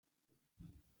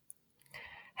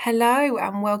Hello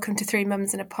and welcome to Three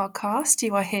Mums and a Podcast.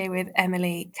 You are here with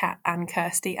Emily, Kat and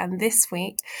Kirsty, and this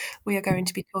week we are going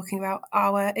to be talking about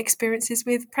our experiences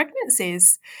with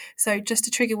pregnancies. So just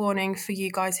a trigger warning for you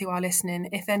guys who are listening,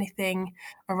 if anything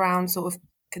around sort of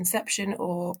conception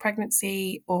or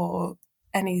pregnancy or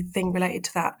anything related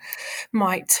to that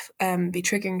might be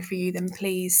triggering for you, then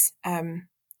please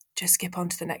just skip on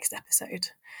to the next episode.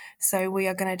 So we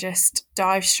are going to just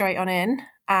dive straight on in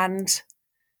and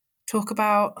talk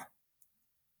about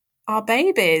our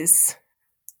babies.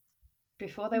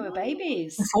 Before they were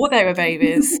babies. Before they were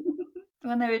babies.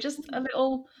 When they were just a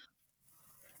little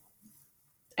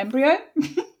embryo.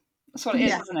 That's what it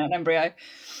is, isn't it? An embryo.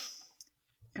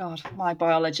 God, my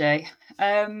biology.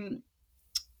 Yeah,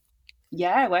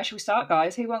 where should we start,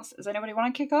 guys? Does anybody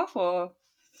want to kick off or?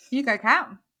 You go, Kat.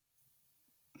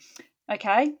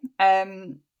 Okay.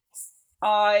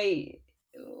 I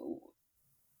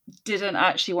didn't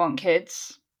actually want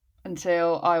kids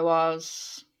until I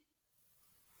was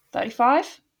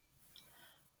 35.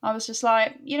 I was just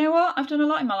like, you know what? I've done a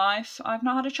lot in my life. I've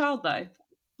not had a child though.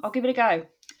 I'll give it a go.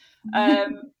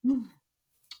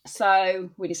 So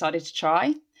we decided to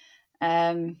try.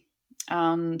 And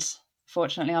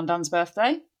fortunately on Dan's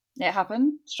birthday, it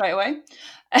happened straight away.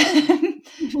 And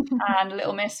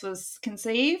little Miss was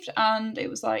conceived and it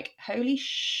was like, holy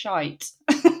shite.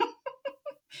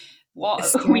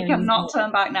 What? We cannot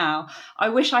turn back now. I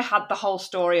wish I had the whole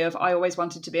story of I always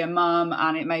wanted to be a mum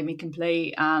and it made me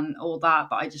complete and all that,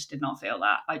 but I just did not feel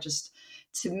that.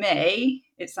 To me,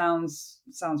 it sounds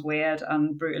weird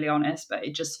and brutally honest, but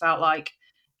it just felt like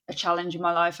a challenge in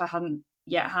my life I hadn't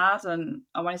yet had and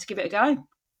I wanted to give it a go.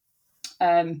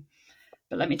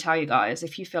 But let me tell you guys,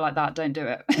 if you feel like that, don't do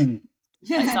it.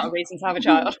 It's not a reason to have a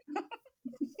child.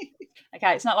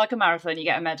 Okay, it's not like a marathon, you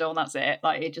get a medal and that's it.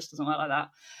 Like, it just doesn't work like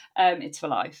that. It's for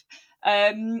life.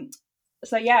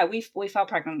 So yeah, we fell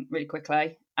pregnant really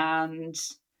quickly and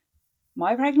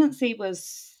my pregnancy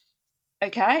was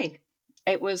okay.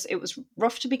 It was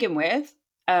rough to begin with.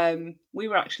 We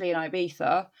were actually in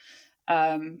Ibiza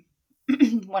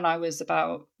when I was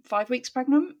about 5 weeks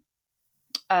pregnant.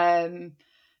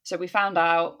 So we found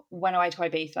out, went away to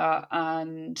Ibiza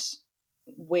and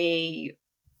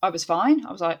I was fine.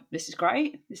 I was like, this is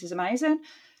great. This is amazing.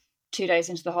 2 days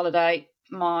into the holiday,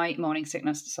 my morning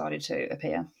sickness decided to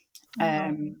appear.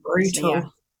 Brutal. So yeah,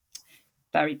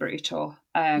 very brutal.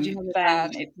 Then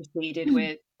it proceeded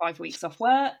with 5 weeks off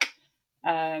work.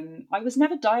 I was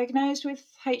never diagnosed with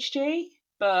HG,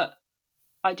 but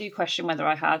I do question whether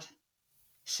I had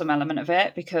some element of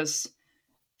it because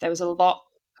there was a lot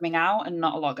coming out and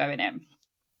not a lot going in.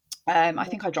 I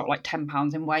think I dropped like 10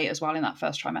 pounds in weight as well in that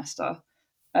first trimester.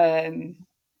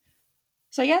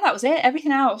 So yeah, that was it.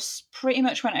 Everything else pretty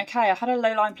much went okay. I had a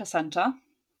low-lying placenta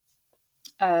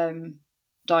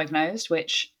diagnosed,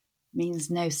 which means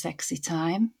no sexy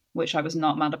time, which I was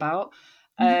not mad about.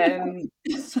 I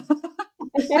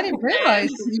didn't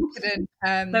realise you couldn't.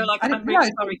 They were like, I'm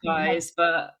really sorry, guys,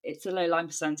 but it's a low-lying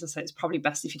placenta, so it's probably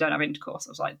best if you don't have intercourse.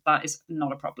 I was like, that is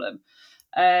not a problem.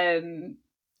 Yeah,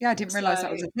 I didn't realise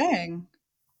that was a thing.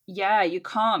 Yeah, you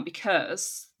can't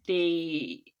because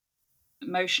the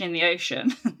motion in the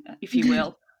ocean, if you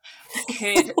will,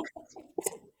 could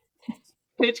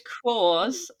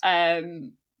cause,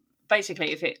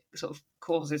 basically, if it sort of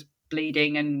causes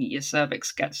bleeding and your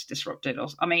cervix gets disrupted.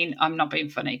 I mean, I'm not being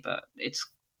funny, but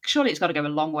surely it's got to go a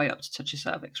long way up to touch your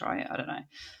cervix, right? I don't know.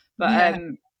 But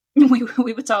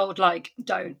we were told, like,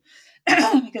 don't,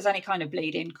 because any kind of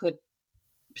bleeding could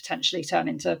potentially turn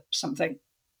into something.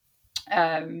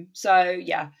 So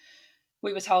yeah,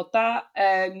 we were told that.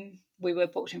 We were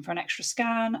booked in for an extra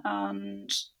scan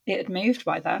and it had moved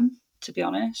by then, to be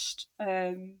honest.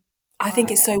 I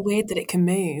think it's so weird that it can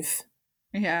move.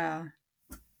 Yeah.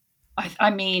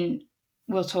 I mean,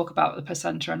 we'll talk about the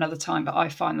placenta another time, but I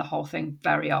find the whole thing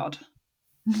very odd.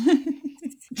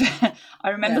 I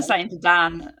remember saying to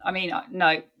Dan, I mean,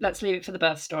 no, let's leave it for the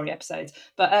birth story episodes.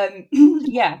 But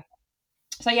yeah.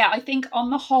 So yeah, I think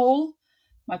on the whole,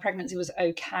 my pregnancy was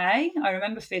okay. I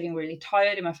remember feeling really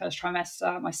tired in my first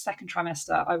trimester. My second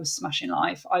trimester, I was smashing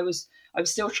life. I was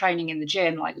still training in the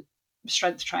gym, like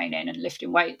strength training and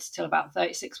lifting weights till about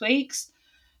 36 weeks.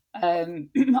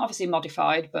 Obviously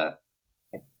modified, but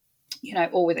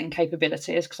all within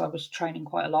capabilities because I was training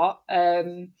quite a lot.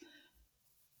 And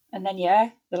then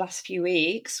the last few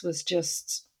weeks was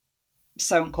just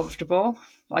so uncomfortable.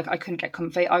 Like, I couldn't get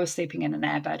comfy. I was sleeping in an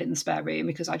airbed in the spare room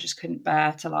because I just couldn't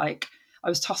bear to, like, I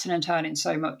was tossing and turning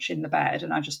so much in the bed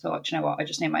and I just thought, you know what, I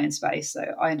just need my own space. So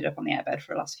I ended up on the airbed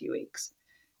for the last few weeks,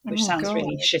 which sounds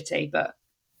really shitty, but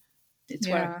it's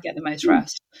where I could get the most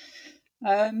rest.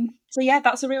 So yeah,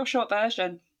 that's a real short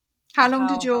version. How long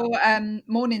did your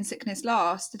morning sickness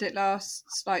last? Did it last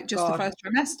like just the God. first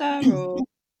trimester, or?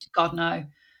 God, no.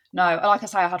 Like I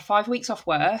say, I had 5 weeks off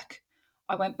work.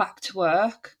 I went back to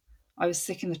work. I was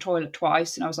sick in the toilet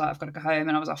twice, and I was like, I've got to go home,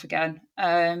 and I was off again.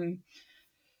 I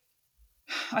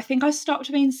think I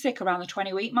stopped being sick around the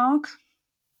 20-week mark.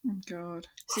 Oh God.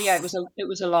 So yeah, it was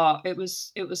a lot. It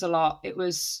was a lot. It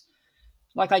was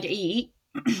like I'd eat,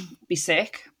 be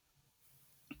sick.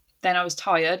 Then I was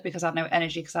tired because I had no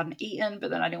energy because I hadn't eaten, but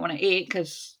then I didn't want to eat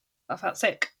because I felt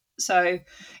sick. So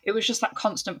it was just that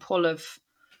constant pull of,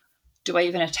 do I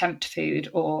even attempt food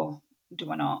or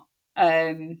do I not?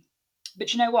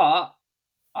 But you know what?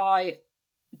 I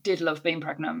did love being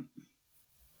pregnant.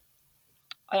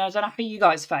 I don't know how you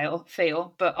guys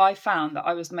feel, but I found that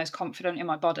I was the most confident in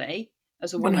my body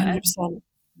as a woman 100%.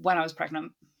 when I was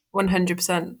pregnant.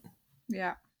 100%.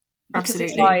 Yeah. Because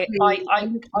it's Absolutely. like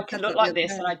I can look like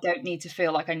this and I don't need to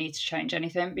feel like I need to change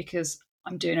anything because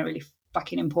I'm doing a really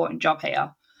fucking important job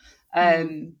here.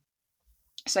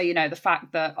 So, you know, the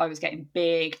fact that I was getting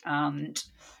big and,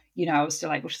 you know, I was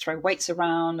still able to throw weights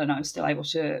around and I was still able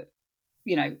to,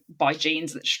 you know, buy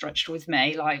jeans that stretched with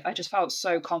me. Like, I just felt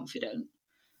so confident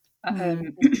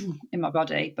in my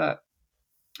body. But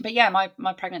yeah,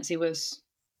 my pregnancy was,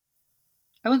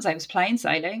 I wouldn't say it was plain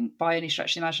sailing by any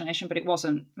stretch of the imagination, but it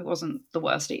wasn't the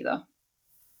worst either.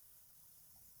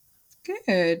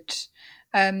 Good.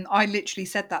 I literally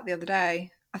said that the other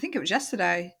day. I think it was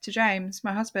yesterday to James,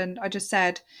 my husband. I just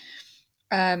said,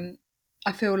 I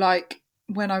feel like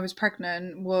when I was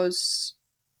pregnant was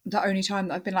the only time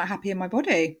that I've been like happy in my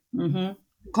body,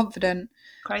 confident.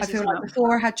 Crazy, I feel like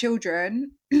before I had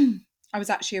children, I was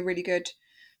actually a really good,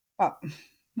 well,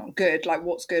 not good, like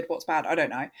what's good, what's bad, I don't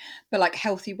know, but like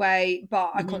healthy weight.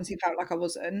 But I constantly felt like I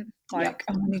wasn't like,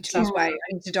 oh, I need to lose weight,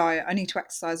 I need to diet, I need to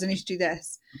exercise, I need to do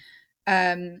this.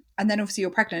 And then obviously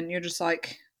you're pregnant, you're just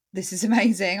like, this is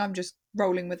amazing, I'm just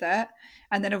rolling with it.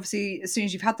 And then obviously as soon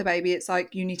as you've had the baby, it's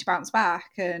like you need to bounce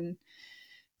back and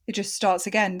it just starts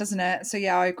again, doesn't it? So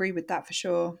yeah, I agree with that for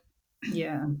sure.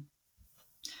 Yeah.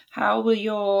 How were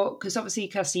your, because obviously,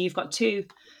 Kirsty, you've got two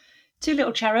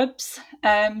little cherubs.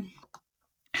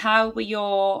 How were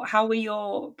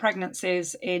your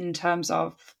pregnancies in terms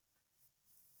of,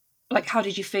 like, how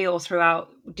did you feel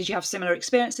throughout? Did you have similar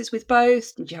experiences with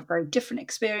both? Did you have very different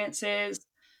experiences?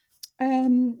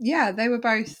 Yeah, they were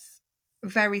both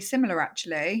very similar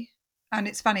actually. And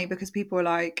it's funny because people are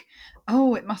like,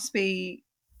 oh, it must be,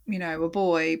 you know, a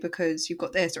boy because you've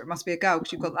got this, or it must be a girl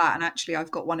because you've got that. And actually I've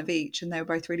got one of each, and they were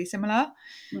both really similar.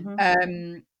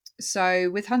 So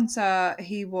with Hunter,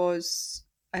 he was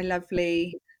a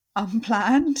lovely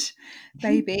unplanned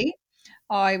baby.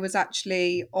 I was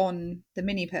actually on the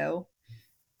mini pill.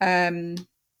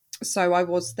 So I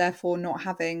was therefore not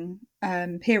having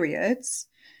periods,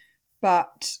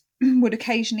 but would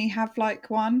occasionally have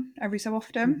like one every so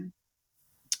often.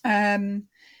 And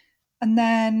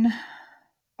then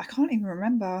I can't even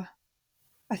remember.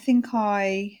 I think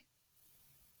I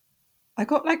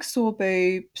got like sore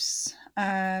boobs,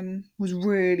 was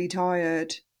really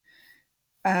tired.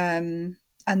 And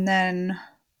then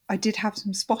I did have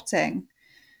some spotting.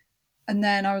 And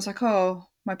then I was like, oh,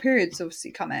 my period's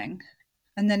obviously coming.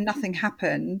 And then nothing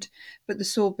happened, but the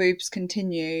sore boobs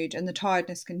continued and the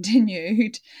tiredness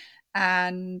continued.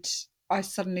 And I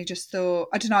suddenly just thought,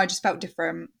 I don't know, I just felt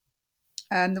different.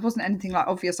 There wasn't anything like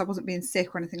obvious. I wasn't being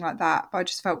sick or anything like that, but I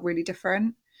just felt really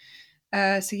different.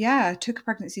 So yeah, I took a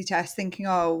pregnancy test thinking,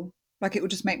 oh, like it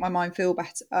would just make my mind feel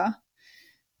better.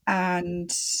 And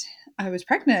I was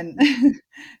pregnant.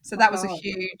 So that was a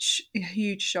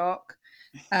huge shock.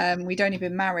 We'd only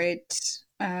been married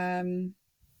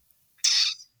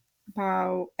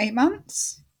about 8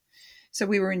 months. So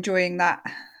we were enjoying that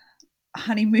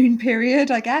honeymoon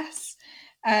period, I guess.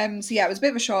 So yeah, it was a bit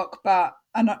of a shock, but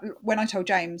when I told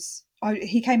James,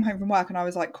 he came home from work and I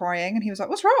was like crying, and he was like,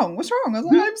 "What's wrong? What's wrong?" I was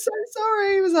like, "I'm so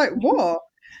sorry." He was like, "What?"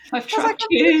 I've trapped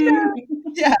you.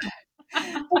 Yeah.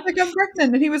 I was like, "I'm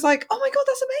pregnant," and he was like, "Oh my God,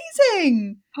 that's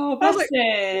amazing!" Oh, and I was bless like,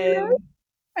 him.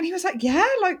 And he was like, "Yeah,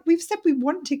 like we've said we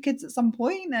wanted kids at some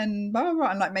point," and blah blah blah,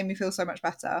 and like made me feel so much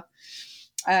better.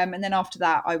 And then after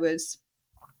that, I was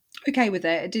okay with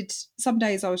it. It did. Some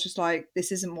days I was just like,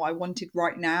 this isn't what I wanted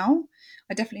right now.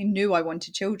 I definitely knew I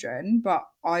wanted children, but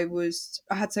I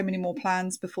had so many more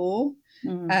plans before.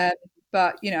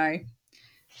 But you know,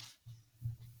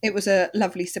 it was a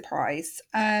lovely surprise.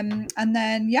 And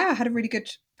then yeah, I had a really good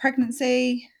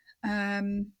pregnancy. A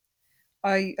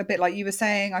bit like you were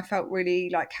saying, I felt really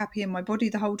like happy in my body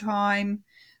the whole time.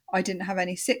 I didn't have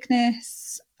any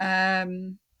sickness,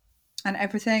 and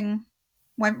everything.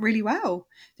 went really well.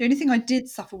 The only thing I did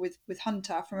suffer with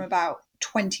Hunter from about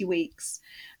 20 weeks,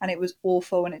 and it was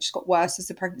awful, and it just got worse as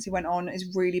the pregnancy went on,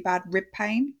 is really bad rib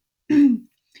pain.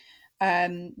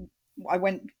 I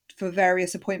went for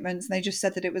various appointments and they just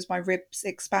said that it was my ribs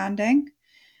expanding.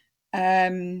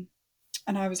 And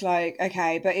I was like,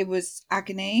 okay, but it was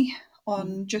agony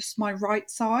on just my right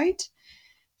side.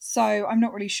 So I'm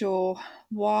not really sure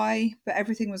why, but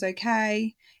everything was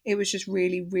okay. It was just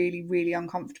really, really, really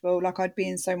uncomfortable. Like I'd be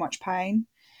in so much pain.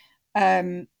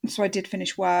 So I did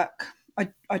finish work.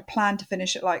 I planned to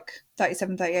finish at like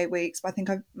 37, 38 weeks, but I think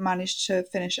I managed to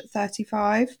finish at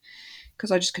 35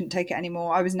 because I just couldn't take it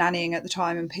anymore. I was nannying at the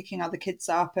time and picking other kids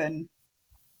up, and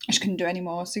I just couldn't do it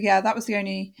anymore. So yeah, that was the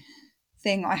only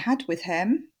thing I had with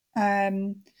him.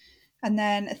 And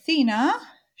then Athena,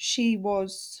 she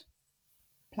was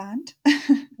planned.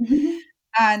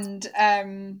 And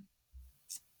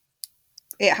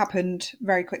it happened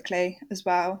very quickly as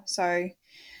well. So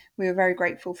we were very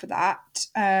grateful for that.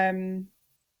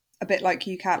 A bit like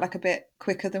you, Kat, like a bit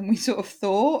quicker than we sort of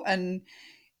thought. And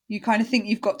you kind of think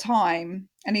you've got time.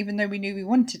 And even though we knew we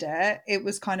wanted it, it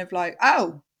was kind of like,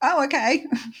 oh, okay.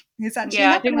 It's actually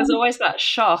I think happening. there's always that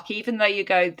shock, even though you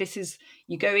go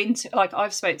into, like,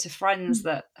 I've spoke to friends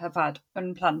that have had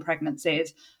unplanned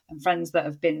pregnancies and friends that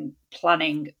have been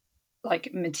planning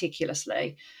like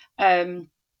meticulously.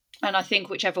 And I think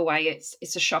whichever way,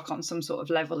 it's a shock on some sort of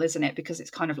level, isn't it? Because it's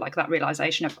kind of like that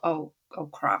realization of, oh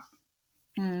crap.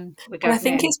 And I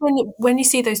think it's when you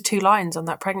see those 2 lines on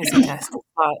that pregnancy test, it's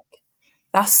like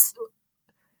that's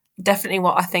definitely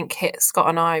what I think hit Scott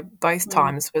and I both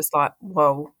times, was like,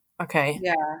 whoa, okay.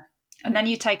 Yeah. And then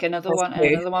you take another one and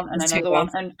another one and another one.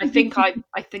 And I think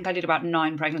I did about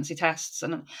 9 pregnancy tests,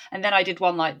 and then I did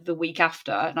one like the week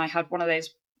after, and I had one of those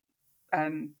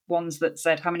ones that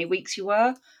said how many weeks you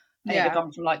were. And it had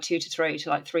gone from like 2 to 3 to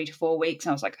like 3 to 4 weeks.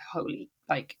 And I was like, holy,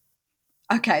 like,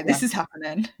 okay, this is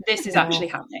happening. This is actually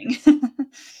happening.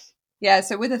 Yeah.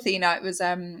 So with Athena, it was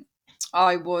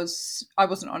I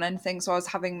wasn't on anything, so I was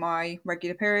having my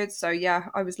regular periods. So yeah,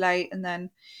 I was late, and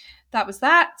then that was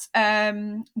that.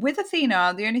 With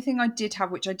Athena, the only thing I did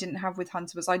have, which I didn't have with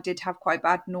Hunter, was I did have quite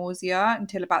bad nausea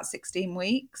until about 16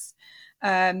 weeks.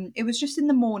 It was just in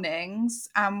the mornings,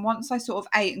 and once I sort of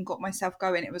ate and got myself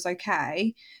going, it was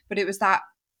okay. But it was that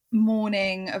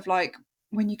morning of like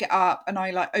when you get up and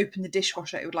I like open the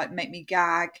dishwasher, it would like make me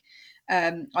gag.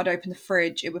 I'd open the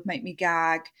fridge, it would make me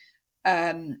gag.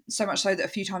 So much so that a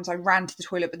few times I ran to the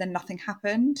toilet, but then nothing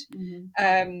happened.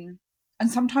 And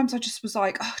sometimes I just was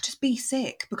like, oh, just be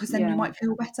sick, because then you might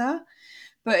feel better.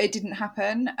 But it didn't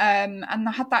happen. And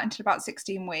I had that until about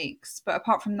 16 weeks. But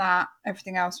apart from that,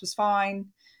 everything else was fine.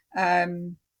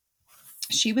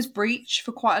 She was breech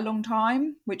for quite a long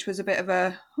time, which was a bit of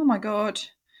a, oh my God.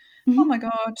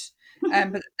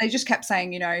 But they just kept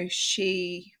saying,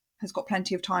 she has got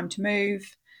plenty of time to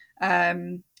move.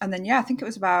 And then, I think it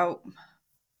was about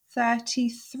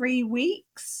 33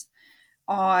 weeks.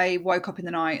 I woke up in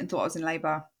the night and thought I was in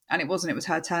labour, and it wasn't. It was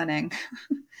her turning.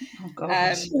 Oh God,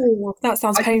 that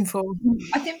sounds painful.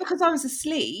 I think because I was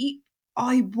asleep,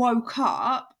 I woke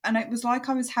up and it was like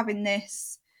I was having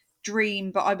this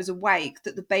dream, but I was awake,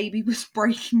 that the baby was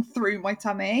breaking through my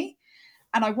tummy,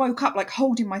 and I woke up like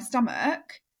holding my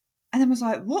stomach, and then was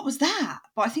like, "What was that?"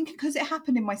 But I think because it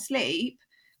happened in my sleep,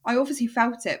 I obviously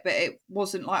felt it, but it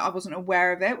wasn't like I wasn't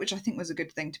aware of it, which I think was a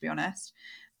good thing, to be honest.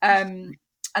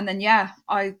 And then,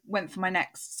 I went for my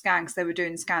next scan because they were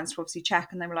doing scans to obviously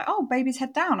check, and they were like, "Oh, baby's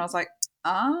head down." I was like,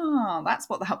 that's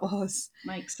what that was.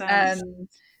 Makes sense.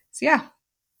 So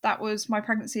that was my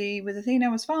pregnancy with Athena,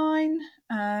 was fine.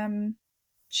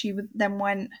 She then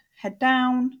went head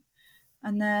down,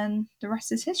 and then the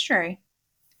rest is history.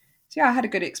 So I had a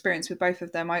good experience with both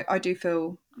of them. I do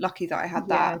feel lucky that I had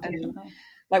that. And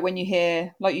like when you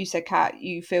hear, like you said, Kat,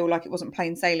 you feel like it wasn't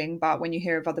plain sailing, but when you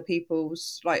hear of other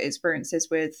people's like experiences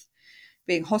with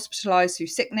being hospitalized through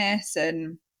sickness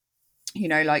and,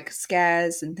 like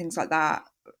scares and things like that,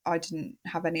 I didn't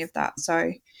have any of that. So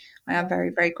I am very,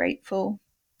 very grateful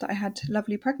that I had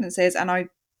lovely pregnancies, and I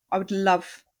would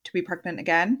love to be pregnant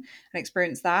again and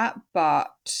experience that,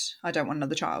 but I don't want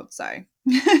another child. So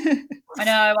I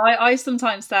know. I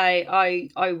sometimes say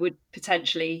I would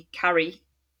potentially carry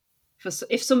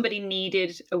if somebody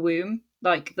needed a womb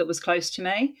like that was close to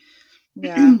me.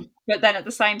 Yeah. But then at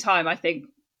the same time, I think,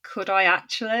 could I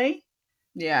actually?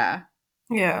 Yeah.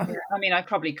 I mean, I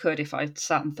probably could if I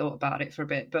sat and thought about it for a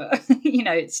bit, but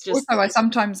it's just. Also, I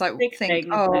sometimes like think,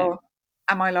 thing,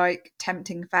 am I like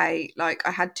tempting fate? Like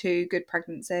I had 2 good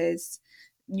pregnancies.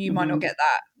 You might not get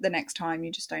that the next time.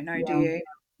 You just don't know, do you?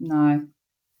 No.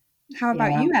 How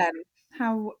about you, Em?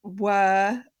 how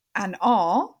were and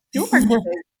are your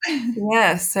pregnancies?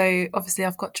 Yeah, so obviously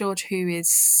I've got George, who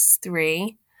is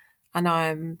 3, and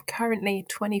I'm currently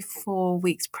 24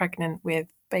 weeks pregnant with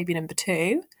baby number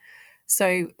 2.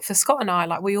 So for Scott and I,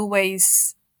 like, we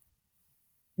always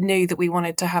knew that we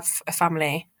wanted to have a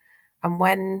family. And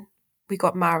when we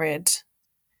got married,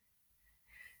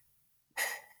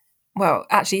 well,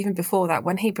 actually, even before that,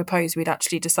 when he proposed, we'd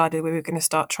actually decided we were going to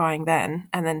start trying then.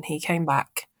 And then he came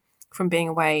back from being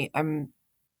away,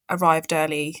 arrived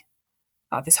early,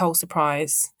 this whole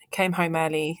surprise, came home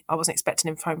early. I wasn't expecting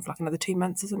him home for like another 2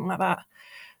 months or something like that.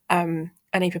 And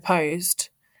he proposed.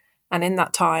 And in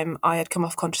that time, I had come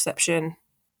off contraception,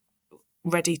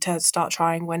 ready to start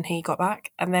trying when he got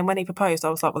back. And then when he proposed, I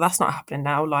was like, well, that's not happening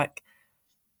now. Like,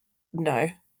 no,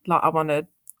 like,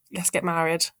 let's get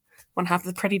married. I want to have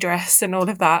the pretty dress and all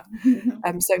of that.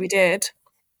 So we did.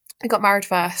 We got married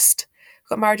first.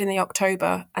 We got married in the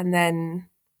October, and then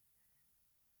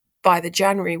by the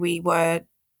January we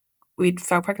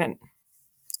fell pregnant.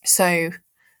 So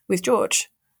with George,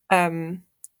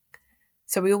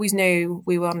 so we always knew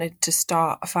we wanted to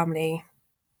start a family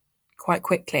quite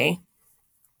quickly.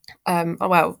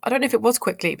 Well, I don't know if it was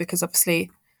quickly, because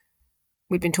obviously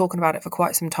we'd been talking about it for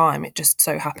quite some time. It just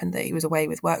so happened that he was away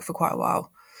with work for quite a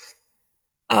while.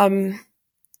 And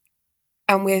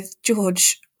with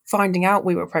George finding out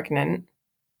we were pregnant,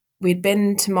 we'd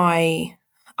been to my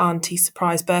auntie's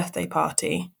surprise birthday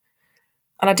party,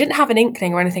 and I didn't have an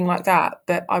inkling or anything like that,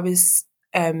 but I was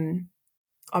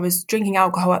drinking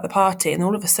alcohol at the party, and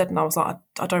all of a sudden I was like,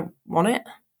 I don't want it.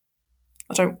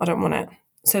 I don't want it.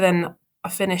 So then I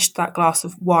finished that glass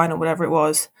of wine or whatever it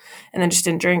was, and then just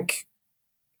didn't drink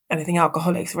anything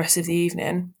alcoholic the rest of the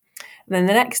evening. And then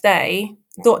the next day,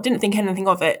 didn't think anything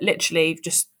of it, literally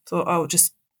just thought, oh,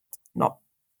 just not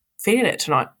feeling it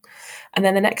tonight. And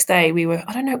then the next day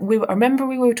I remember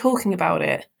we were talking about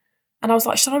it, and I was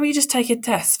like, shall we just take a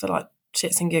test for like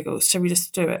shits and giggles? Shall we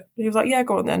just do it? And he was like, yeah,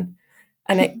 go on then.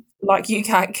 And it, like you,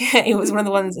 Kat, it was one of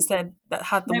the ones that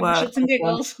had the No word. more shits and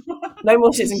giggles. No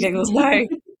more shits and giggles, no.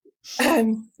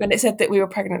 When it said that we were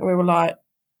pregnant, we were like,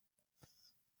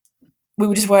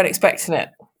 we just weren't expecting it.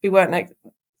 We weren't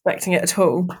expecting it at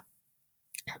all.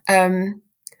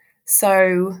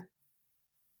 So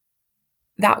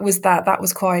that was that. That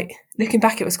was quite, looking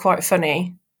back, it was quite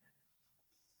funny.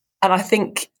 And I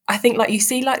think like you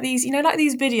see like these, like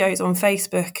these videos on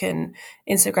Facebook and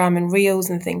Instagram and reels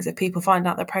and things of people finding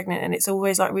out they're pregnant, and it's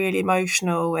always like really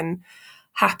emotional and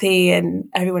happy and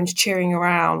everyone's cheering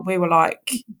around. We were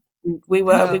like, we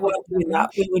weren't doing that.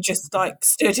 We were just like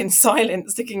stood in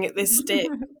silence looking at this stick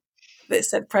that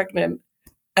said pregnant.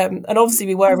 And obviously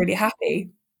we were really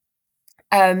happy.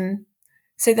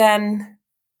 So then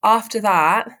after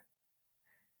that,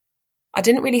 I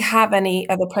didn't really have any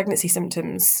other pregnancy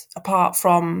symptoms apart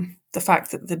from the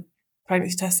fact that the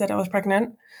pregnancy test said I was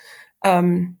pregnant.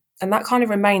 And that kind of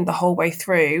remained the whole way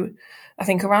through. I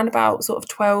think around about sort of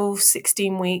 12,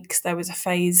 16 weeks, there was a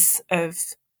phase of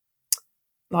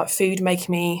like food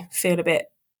making me feel a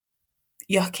bit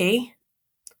yucky.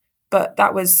 But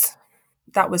that was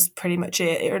pretty much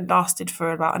it. It lasted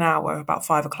for about an hour, about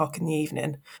 5 o'clock in the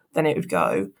evening. Then it would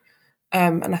go.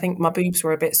 And I think my boobs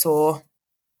were a bit sore.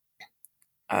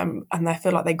 And I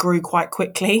feel like they grew quite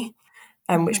quickly,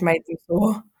 which made them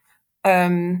sore.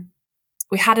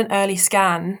 We had an early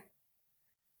scan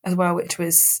as well, which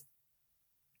was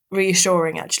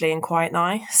reassuring actually and quite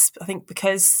nice. I think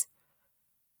because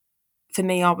for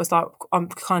me, I was like,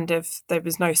 there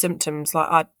was no symptoms.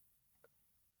 Like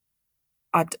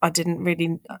I didn't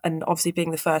really, and obviously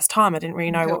being the first time, I didn't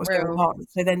really know what was going on.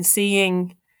 So then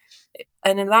seeing,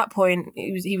 and at that point,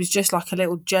 he was just like a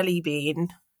little jelly bean.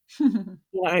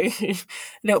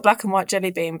 Little black and white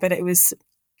jelly bean, but it was,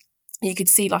 you could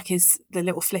see like the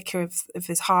little flicker of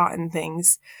his heart and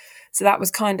things. So that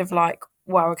was kind of like,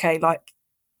 wow, okay, like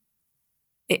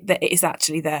it is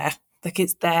actually there, like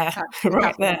it's there,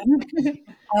 right there.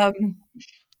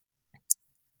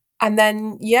 And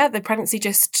then the pregnancy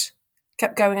just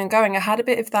kept going and going. I had a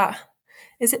bit of that,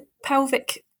 is it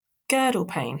pelvic girdle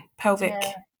pain? Pelvic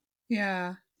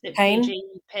pain?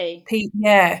 PGP.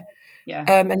 Yeah. Yeah.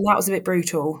 And that was a bit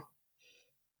brutal.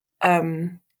 Like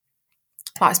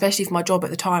especially for my job at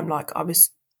the time, like I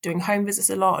was doing home visits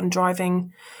a lot and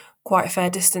driving quite a fair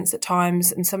distance at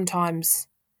times, and sometimes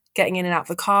getting in and out of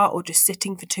the car or just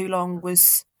sitting for too long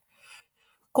was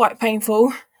quite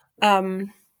painful. But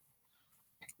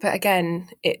again,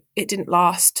 it didn't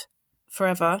last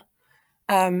forever.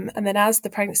 And then as the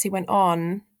pregnancy went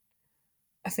on,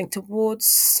 I think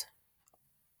towards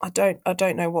I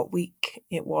don't know what week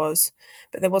it was,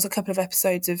 but there was a couple of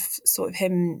episodes of sort of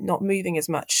him not moving as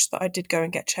much that I did go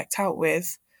and get checked out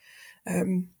with.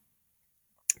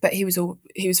 But he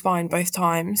was fine both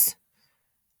times.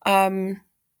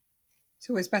 It's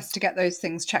always best to get those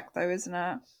things checked, though, isn't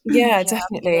it? Yeah,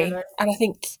 definitely. Absolutely. And I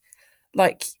think,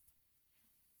 like,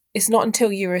 it's not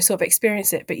until you sort of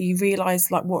experience it, but you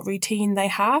realise, like, what routine they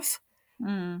have.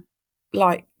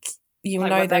 Like, you Like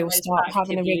know when they they're will most start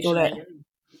having a active wriggle at...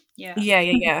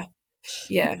 usually.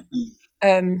 Yeah.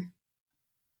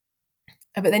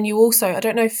 But then you also, I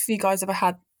don't know if you guys ever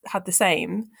had the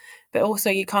same, but also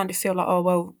you kind of feel like, oh,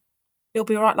 well, it'll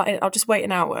be all right. Like, I'll just wait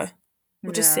an hour.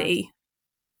 We'll just see.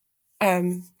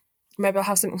 Maybe I'll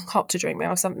have something hot to drink. Maybe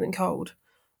I'll have something cold.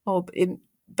 Or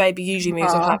baby usually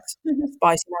moves. I've had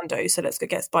spicy Nando's, so let's go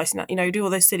get spicy Nando's. You know, do all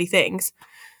those silly things.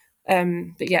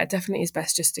 But yeah, it definitely is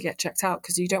best just to get checked out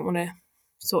because you don't want to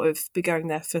sort of be going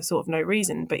there for sort of no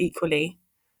reason. But equally,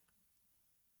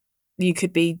 there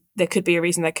could be a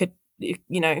reason. There could, you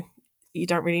know, you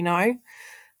don't really know.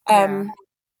 And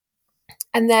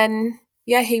then,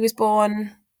 yeah, he was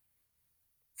born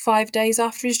 5 days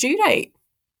after his due date.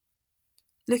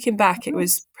 Looking back, it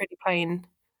was pretty plain.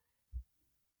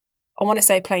 I want to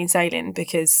say plain sailing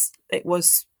because it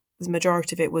was, the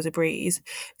majority of it was a breeze.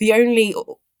 The only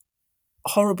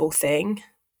horrible thing,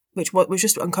 which was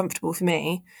just uncomfortable for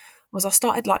me, was I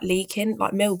started like leaking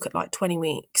like milk at like 20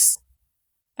 weeks.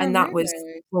 And that was,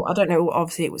 well, I don't know,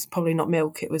 obviously it was probably not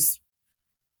milk, it was,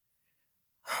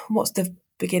 what's the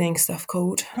beginning stuff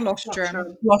called?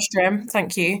 Colostrum,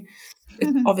 thank you.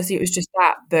 Obviously it was just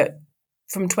that, but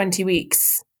from 20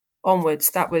 weeks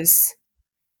onwards, that was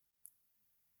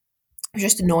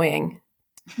just annoying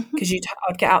because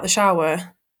I'd get out the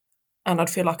shower and I'd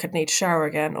feel like I'd need a shower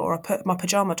again, or I'd put my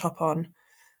pajama top on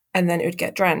and then it would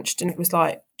get drenched, and it was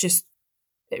like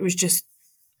it was just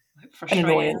an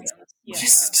annoyance. Yeah.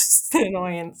 Just an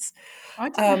annoyance. I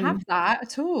didn't have that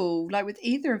at all, like with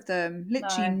either of them.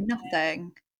 Literally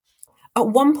nothing. At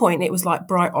one point it was like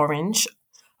bright orange.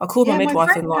 I called my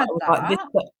midwife and like,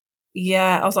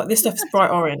 I was like, this stuff's bright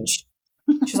orange.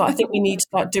 She's like, I think we need to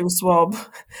like do a swab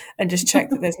and just check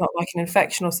that there's not like an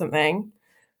infection or something.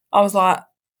 I was like,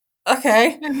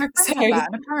 okay. No, my friend had that,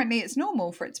 and apparently it's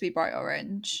normal for it to be bright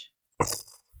orange.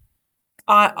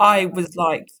 I was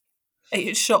like,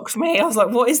 it shocked me. I was like,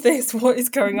 what is this? What is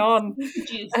going on?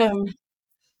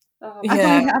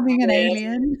 Having an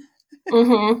alien.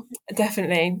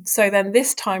 Definitely. So then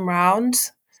this time round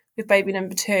with baby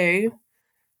number 2,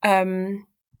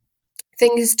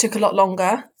 things took a lot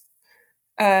longer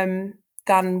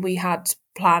than we had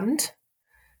planned.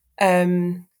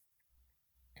 And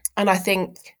I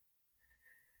think,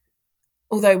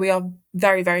 although we are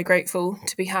very, very grateful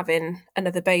to be having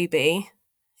another baby,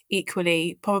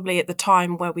 equally, probably at the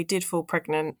time where we did fall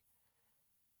pregnant,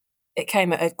 it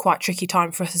came at a quite tricky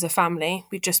time for us as a family.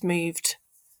 We just moved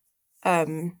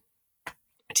 2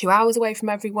 hours away from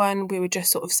everyone. We were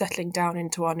just sort of settling down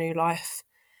into our new life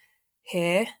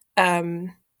here.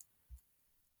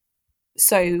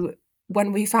 So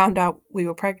when we found out we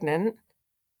were pregnant,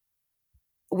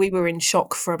 we were in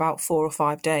shock for about 4 or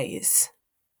 5 days.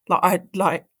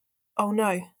 Oh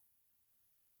no,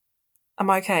 am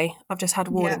I okay? I've just had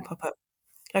a warning pop up.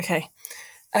 Okay.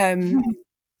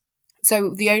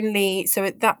 So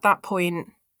at that point,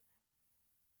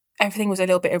 everything was a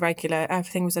little bit irregular.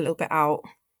 Everything was a little bit out.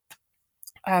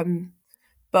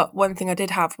 But one thing I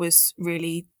did have was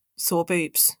really sore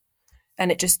boobs,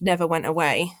 and it just never went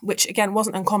away, which again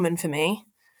wasn't uncommon for me.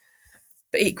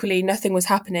 But equally, nothing was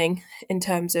happening in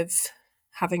terms of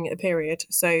having a period.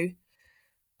 So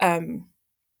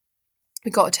we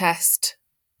got a test,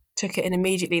 took it in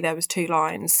immediately. There was 2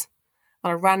 lines.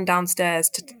 And I ran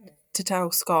downstairs to tell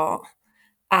Scott,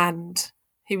 and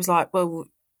he was like, well,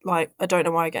 like, I don't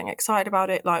know why you're getting excited about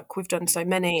it. Like, we've done so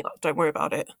many, like, don't worry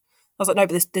about it. I was like, no,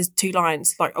 but there's 2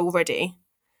 lines, like, already.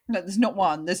 No, there's not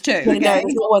one, there's 2. No,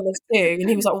 there's not one, there's 2. And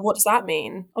he was like, well, what does that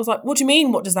mean? I was like, what do you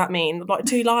mean, what does that mean? Like,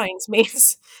 2 lines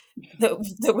means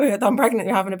that I'm pregnant,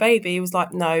 you're having a baby. He was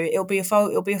like, no, it'll be a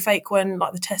fake one,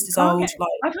 like the test is old.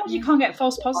 I've heard you can't get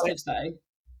false positives though.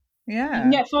 Yeah. You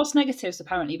can get false negatives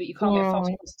apparently, but you can't get false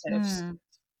positives.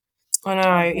 I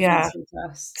know, yeah.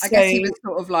 I guess he was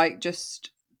sort of like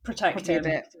just protected, a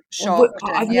bit shocked.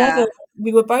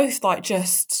 We were both like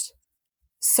just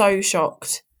so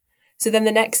shocked. So then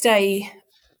the next day,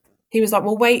 he was like,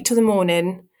 we'll wait till the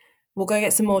morning, we'll go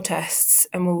get some more tests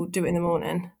and we'll do it in the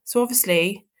morning. So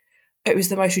obviously, it was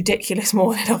the most ridiculous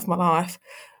morning of my life.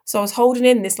 So I was holding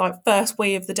in this like first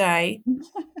wee of the day,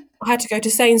 I had to go to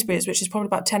Sainsbury's, which is probably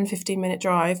about 10-15 minute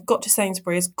drive. Got to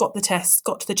Sainsbury's, got the test,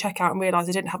 got to the checkout and realised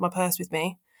I didn't have my purse with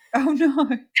me. Oh no.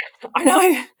 I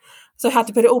know. So I had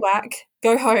to put it all back,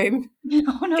 go home, Oh get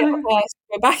my no. purse,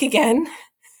 go back again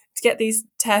to get these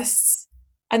tests,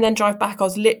 and then drive back. I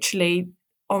was literally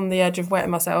on the edge of wetting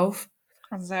myself.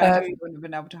 I definitely wouldn't have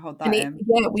been able to hold that in.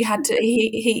 Yeah, we had to.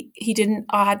 He didn't.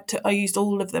 I used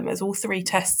all of them as all 3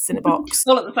 tests in a box.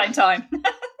 All at the same time.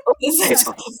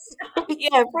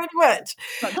 Yeah, pretty much.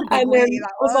 And then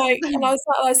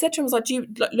I said to him, I was like,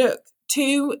 look,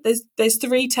 2. There's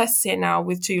 3 tests here now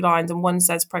with 2 lines, and 1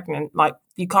 says pregnant. Like,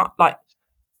 you can't, like,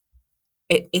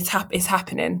 it's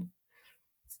happening.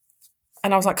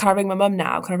 And I was like, can I ring my mum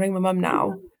now?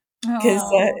 Because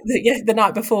the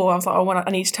night before I was like,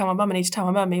 I need to tell my mum.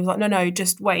 He was like, no,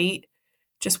 just wait.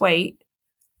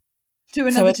 Do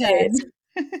another 10.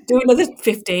 Do another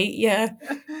 50, yeah.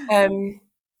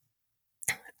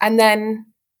 And then,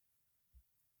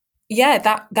 yeah,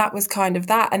 that was kind of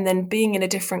that. And then being in a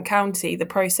different county, the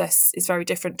process is very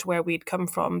different to where we'd come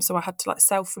from. So I had to like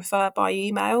self-refer by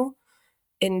email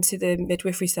into the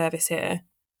midwifery service here.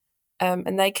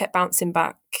 And they kept bouncing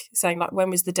back saying, like, when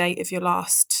was the date of your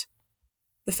last,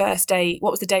 the first day? What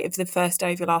was the date of the first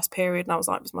day of your last period? And I was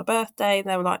like, it was my birthday. And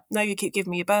they were like, no, you keep giving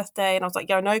me your birthday. And I was like,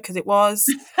 yeah, I know, because it was.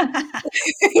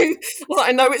 Well,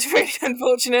 I know it's really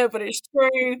unfortunate, but it's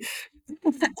true.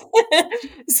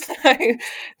 So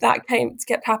that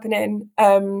kept happening.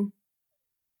 And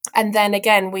then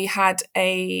again, we had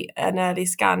an early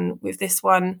scan with this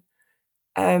one,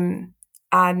 and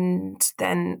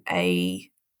then a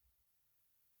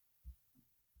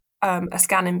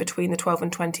scan in between the 12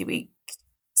 and 20 week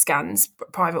scans,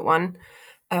 private one,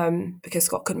 because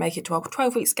Scott couldn't make it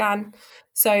 12 week scan.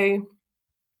 So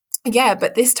yeah,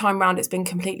 but this time round it's been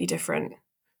completely different.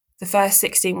 The first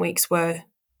 16 weeks were,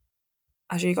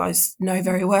 as you guys know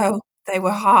very well, they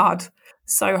were hard,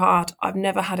 so hard. I've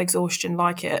never had exhaustion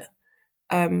like it.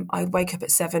 I'd wake up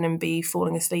at 7 and be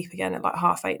falling asleep again at like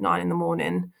 8:30, 9 in the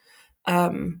morning.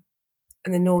 And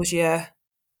the nausea,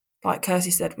 like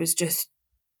Kirsty said, was just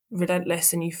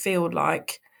relentless, and you feel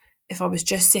like if I was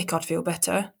just sick, I'd feel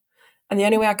better. And the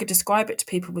only way I could describe it to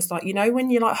people was like, when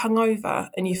you're like hungover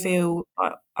and you feel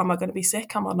like, am I going to be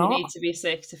sick? Am I not? You need to be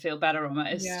sick to feel better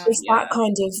almost. Yeah. It's that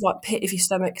kind of like pit of your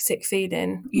stomach, sick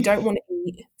feeling. You don't want to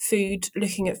eat food,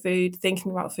 looking at food,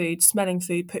 thinking about food, smelling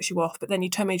food puts you off, but then your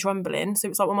tummy's rumbling. So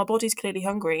it's like, well, my body's clearly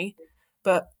hungry,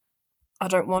 but I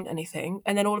don't want anything.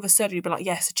 And then all of a sudden you'd be like,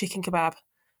 yes, a chicken kebab.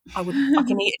 I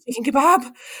can eat a chicken kebab.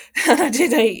 And I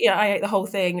did eat, I ate the whole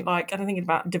thing. Like, I don't think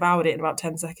devoured it in about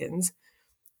 10 seconds.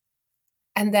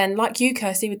 And then, like you,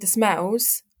 Kirsty, with the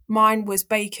smells, mine was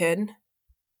bacon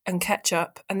and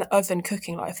ketchup and the oven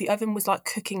cooking. Like, if the oven was like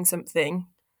cooking something,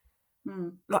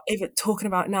 like even talking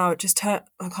about it now, it just hurt.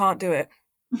 I can't do it.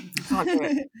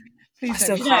 I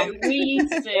still can't. We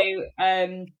used to,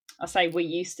 I say we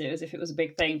used to as if it was a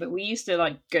big thing, but we used to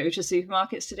like go to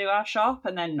supermarkets to do our shop,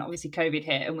 and then obviously COVID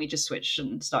hit and we just switched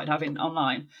and started having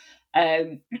online.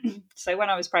 So when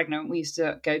I was pregnant, we used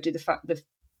to go do the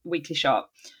weekly shop,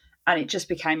 and it just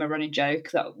became a running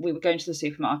joke that we were going to the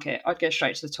supermarket. I'd go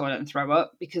straight to the toilet and throw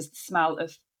up because the smell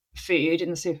of food in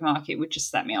the supermarket would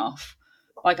just set me off.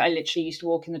 Like, I literally used to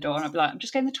walk in the door and I'd be like, I'm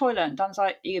just going to the toilet. And Dan's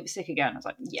like, you're going to be sick again. I was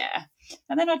like, yeah.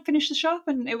 And then I'd finish the shop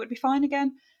and it would be fine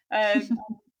again.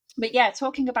 But yeah,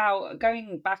 talking about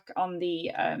going back on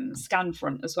the scan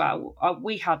front as well,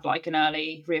 we had like an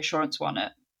early reassurance one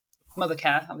at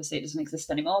Mothercare. Obviously, it doesn't exist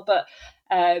anymore. But,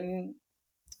 and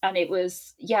it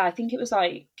was, I think it was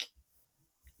like,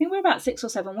 we were about 6 or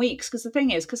 7 weeks. Because the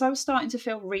thing is, because I was starting to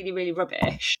feel really, really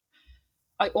rubbish,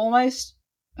 I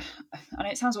know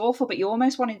it sounds awful, but you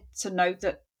almost wanted to know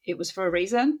that it was for a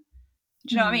reason.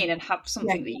 Do you know what I mean? And have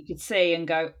something that you could see and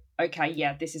go, okay,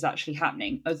 yeah, this is actually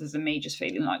happening, other than me just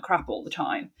feeling like crap all the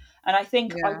time. And I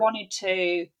think I wanted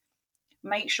to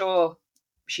make sure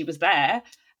she was there,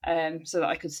 so that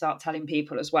I could start telling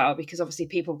people as well, because obviously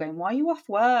people were going, why are you off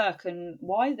work? And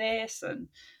why this? And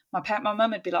my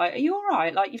mum would be like, are you all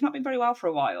right? Like, you've not been very well for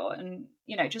a while. And,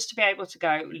 just to be able to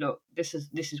go, look, this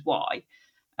is why.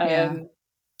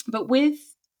 But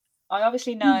I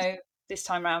obviously know this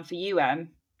time around for you,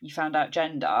 you found out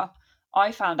gender.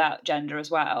 I found out gender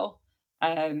as well,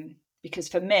 because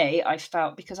for me,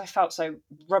 because I felt so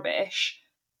rubbish,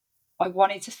 I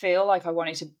wanted to feel like I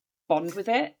wanted to bond with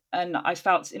it. And I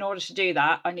felt in order to do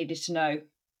that, I needed to know,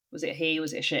 was it he,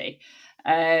 was it she?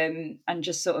 And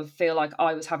just sort of feel like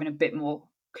I was having a bit more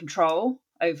control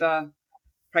over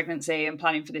pregnancy and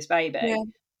planning for this baby.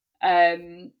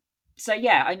 So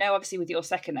I know obviously with your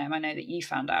second I know that you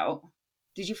found out.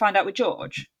 Did you find out with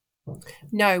George?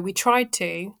 No, we tried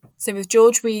to. So with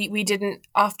George, we didn't,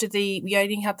 we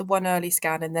only had the one early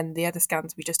scan, and then the other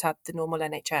scans we just had the normal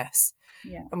NHS.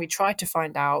 Yeah. And we tried to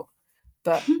find out,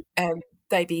 but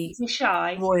baby Is he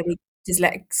shy? royally his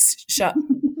legs shut.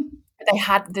 They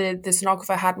had the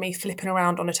sonographer had me flipping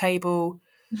around on a table.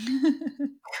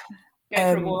 Go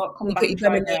for a walk, come Can you back put your and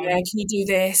bum try in the air? again. Can you do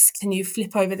this? Can you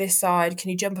flip over this side? Can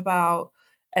you jump about?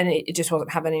 And it just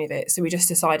wasn't having any of it. So we just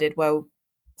decided, well,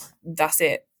 that's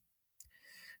it.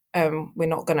 We're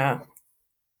not gonna.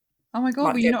 Oh my God,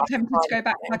 Might were go you not back and tempted to find go it.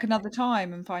 back like another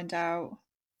time and find out?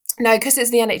 No, because it's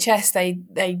the NHS.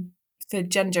 They for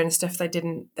gender and stuff. They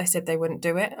said they wouldn't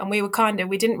do it, and we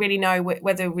didn't really know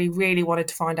whether we really wanted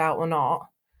to find out or not.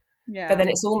 Yeah. But then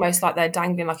it's almost like they're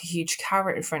dangling like a huge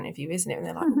carrot in front of you, isn't it? And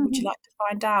they're like, "Would you like to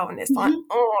find out?" And it's like,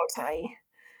 "Oh, okay."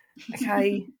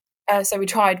 So we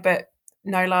tried, but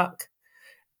no luck.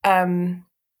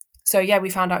 So yeah, we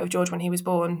found out with George when he was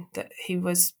born that he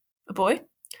was a boy.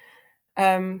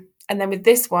 And then with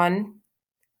this one,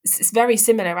 it's very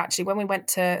similar actually. When we went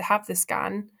to have the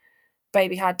scan,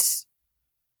 baby had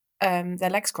their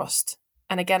legs crossed,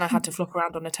 and again I had to flop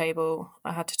around on a table.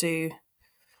 I had to do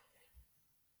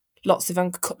lots of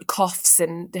coughs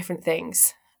and different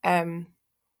things. And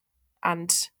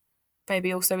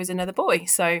baby also is another boy,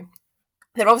 so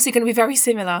they're obviously going to be very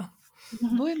similar.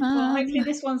 Boy, Well, hopefully man.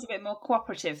 this one's a bit more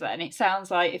cooperative then. It sounds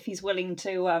like if he's willing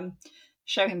to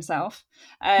show himself,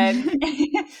 hopefully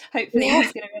he's going to be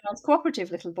a nice cooperative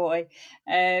little boy.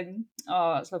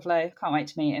 Oh, that's lovely. Can't wait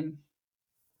to meet him.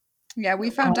 Yeah, we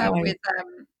found out with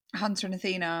Hunter and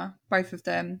Athena, both of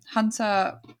them.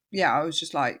 Hunter, yeah, I was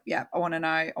just like, yeah, I want to know.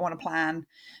 I want to plan.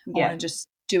 I want to just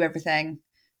do everything.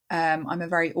 I'm a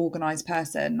very organised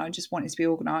person. I just wanted to be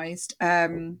organised.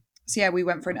 So yeah, we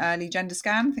went for an early gender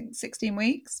scan, I think 16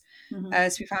 weeks.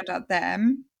 So we found out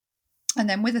them. And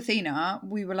then with Athena,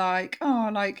 we were like, oh,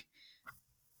 like,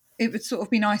 it would sort of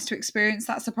be nice to experience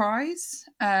that surprise.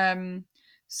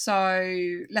 So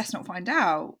let's not find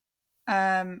out.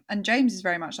 And James is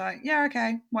very much like, yeah,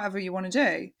 okay, whatever you want to do.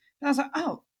 And I was like,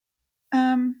 oh,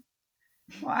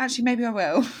 well, actually, maybe I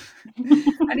will. And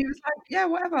he was like, yeah,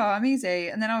 whatever, I'm easy.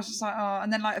 And then I was just like, oh,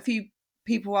 and then like a few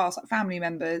people asked, like family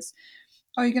members,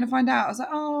 oh, you're going to find out? I was like,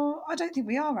 oh, I don't think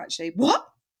we are actually. What?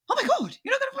 Oh my God,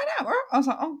 you're not going to find out? I was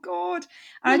like, oh God.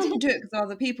 And I didn't do it because of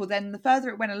other people. Then the further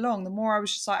it went along, the more I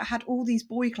was just like, I had all these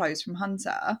boy clothes from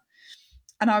Hunter.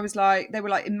 And I was like, they were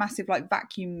like in massive like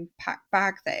vacuum pack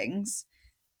bag things.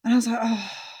 And I was like,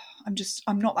 oh,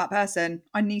 I'm not that person.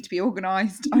 I need to be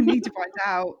organised. I need to find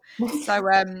out.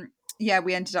 So yeah,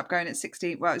 we ended up going at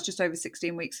 16. Well, it was just over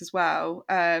 16 weeks as well.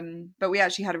 But we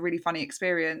actually had a really funny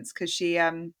experience because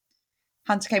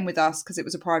Hunter came with us because it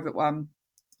was a private one.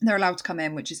 They're allowed to come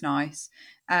in, which is nice.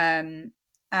 And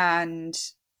the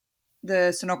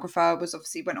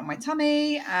sonographer went on my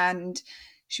tummy and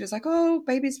she was like, oh,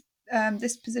 baby's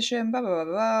this position, blah, blah,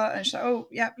 blah, blah. And she's like, oh,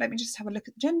 yeah, let me just have a look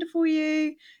at the gender for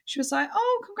you. She was like,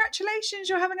 oh, congratulations,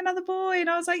 you're having another boy. And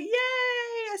I was like, yay.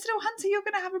 I said, oh, Hunter, you're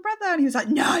going to have a brother. And he was like,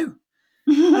 no.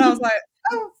 And I was like,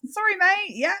 oh, sorry,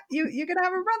 mate. Yeah, you're going to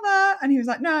have a brother. And he was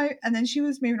like, no. And then she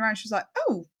was moving around. She was like,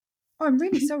 oh, I'm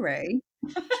really sorry.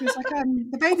 She was like,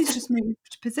 the baby's just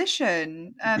moved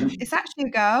position. It's actually a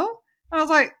girl. And I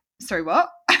was like, sorry, what?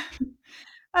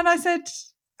 And I said,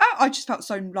 oh, I just felt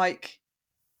so like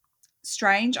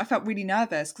strange. I felt really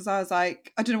nervous because I was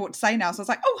like, I don't know what to say now. So I was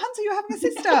like, oh, Hunter, you're having a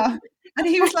sister. And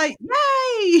he was like,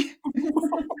 yay.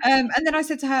 And then I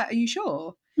said to her, are you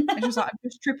sure? And she was like, I'm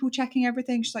just triple checking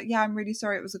everything. She's like, yeah, I'm really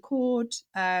sorry, it was a cord.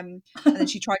 And then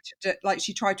she tried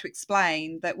to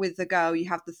explain that with the girl you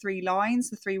have the three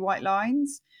white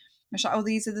lines. And she's like, oh,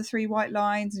 these are the three white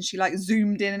lines. And she like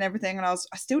zoomed in and everything. And I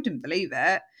still didn't believe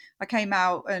it. I came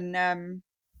out and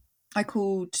I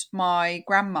called my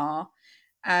grandma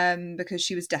because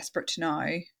she was desperate to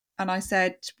know. And I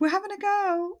said, we're having a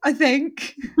girl, I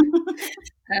think.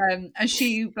 And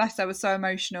she, bless her, was so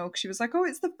emotional because she was like, oh,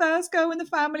 it's the first girl in the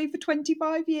family for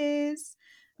 25 years.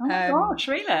 Oh my gosh,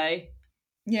 really?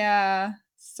 Yeah.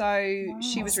 So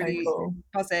she was so really cool.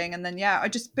 buzzing. And then, yeah,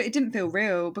 but it didn't feel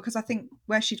real because I think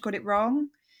where she'd got it wrong,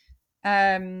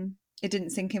 it didn't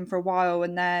sink in for a while.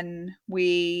 And then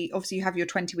obviously you have your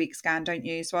 20-week scan, don't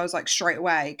you? So I was like, straight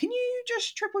away, can you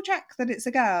just triple check that it's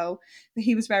a girl? But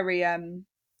he was very,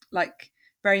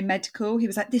 very medical. He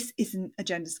was like, this isn't a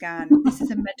gender scan. This is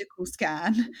a medical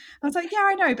scan. I was like, yeah,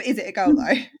 I know, but is it a girl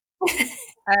though?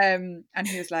 And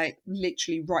he was like,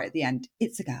 literally right at the end,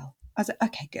 it's a girl. I was like,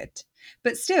 okay, good.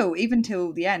 But still, even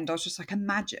till the end, I was just like,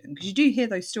 imagine, because you do hear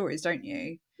those stories, don't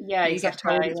you? Yeah, you get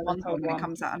told it's one thing and it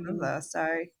comes out Mm-hmm. another. So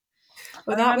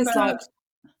Well, that was like,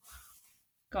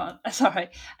 Go on. Sorry.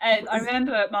 I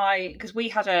remember because we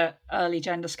had a early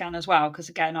gender scan as well, because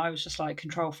again, I was just like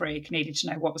control freak, needed to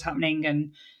know what was happening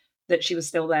and that she was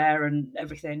still there and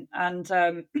everything. And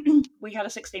we had a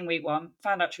 16-week one,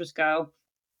 found out she was a girl.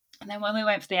 And then when we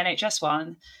went for the NHS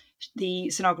one,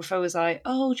 the sonographer was like,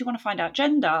 "Oh, do you want to find out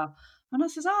gender?" And I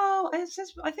says,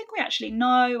 I think we actually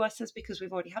know. I says, because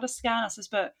we've already had a scan. I says,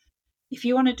 but if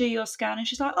you want to do your scan. And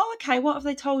she's like, "Oh, okay, what have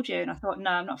they told you?" And I thought,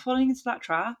 no, I'm not falling into that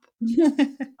trap. I'm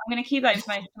going to keep that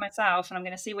information to myself and I'm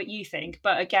going to see what you think.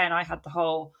 But again, I had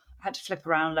to flip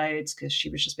around loads because she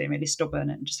was just being really stubborn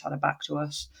and just had her back to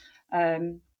us.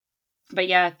 But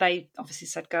yeah, they obviously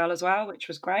said girl as well, which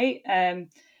was great.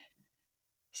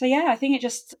 So yeah, I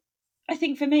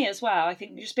think for me as well, I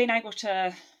think just being able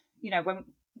to, when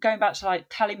going back to like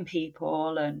telling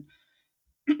people and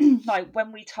like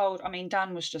when we told, I mean,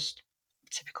 Dan was just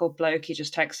typical bloke. He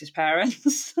just texts his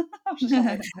parents. I was just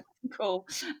like, cool.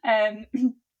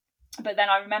 But then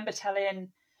I remember telling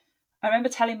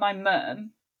my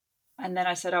mum, and then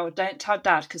I said, "Oh, don't tell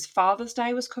Dad," because Father's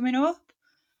Day was coming up.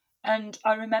 And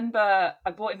I remember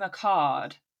I bought him a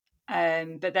card,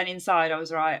 but then inside I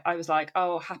was like,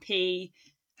 "Oh, happy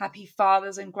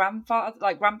fathers and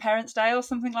grandparents' day or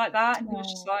something like that." And he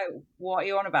was just like, "What are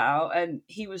you on about?" And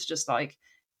he was just like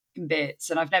in bits.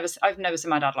 And I've never seen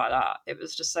my dad like that. It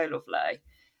was just so lovely.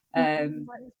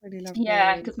 Really lovely.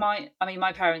 Yeah, because my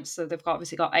parents, so they've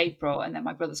obviously got April, and then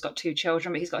my brother's got 2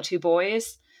 children, but he's got 2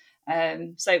 boys.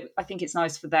 So I think it's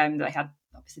nice for them that they had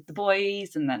obviously the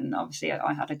boys, and then obviously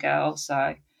I had a girl.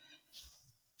 So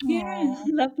yeah,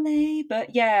 lovely.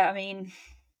 But yeah, I mean,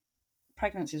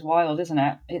 pregnancy is wild, isn't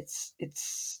it?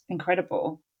 It's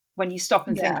incredible when you stop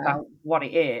and think about what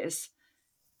it is.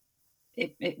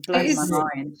 It blows my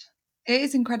mind. It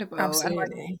is incredible. Absolutely.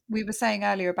 And like we were saying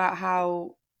earlier about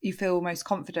how you feel most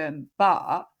confident,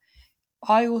 but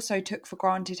I also took for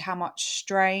granted how much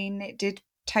strain it did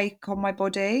take on my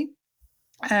body.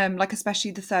 Like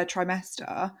especially the 3rd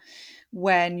trimester,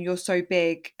 when you're so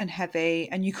big and heavy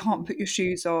and you can't put your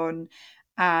shoes on,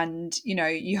 and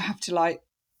you have to like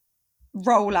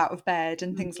roll out of bed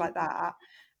and things like that.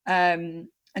 And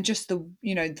just the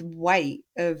weight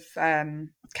of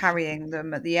carrying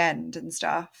them at the end and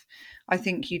stuff, I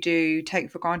think you do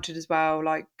take for granted as well,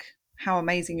 like how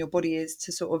amazing your body is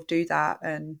to sort of do that.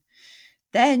 And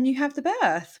then you have the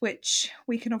birth, which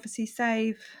we can obviously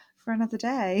save for another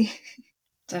day.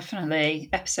 Definitely.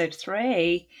 Episode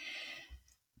 3.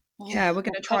 Yeah, we're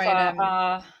going to try and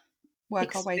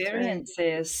work our way through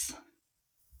experiences.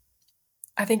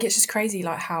 I think it's just crazy,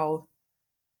 like how,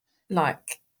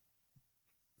 like,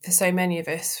 for so many of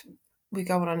us, we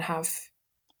go on and have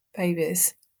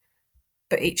babies,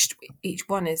 but each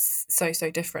one is so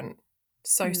different,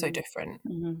 so different.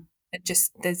 Mm-hmm.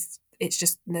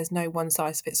 There's no one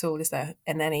size fits all, is there,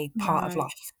 in any part of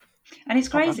life? And it's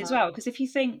crazy as well, because if you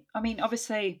think, I mean,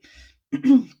 obviously,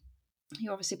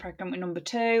 you're obviously pregnant with number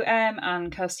 2,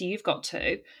 and Kirsty, you've got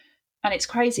 2, and it's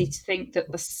crazy to think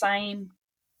that the same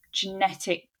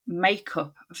genetic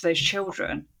makeup of those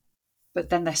children, but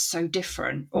then they're so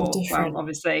different. Well,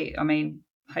 obviously, I mean,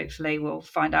 hopefully we'll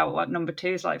find out what number 2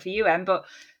 is like for you, Em, but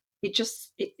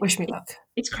wish me luck.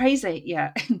 It's crazy.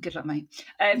 Yeah. Good luck, mate.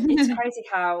 It's crazy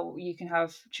how you can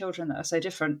have children that are so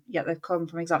different, yet they've come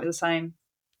from exactly the same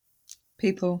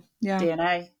people. Yeah.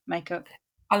 DNA makeup.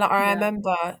 I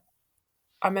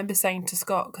remember saying to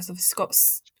Scott, because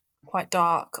Scott's quite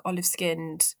dark, olive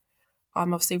skinned,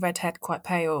 I'm obviously redhead, quite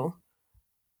pale,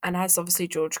 and as obviously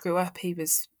George grew up, he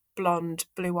was blonde,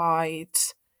 blue eyed.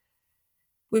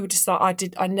 We were just like,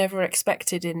 I never ever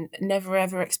expected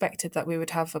that we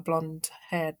would have a blonde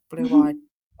haired, blue eyed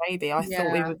baby. I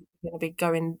thought we were going to be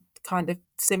going kind of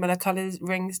similar colours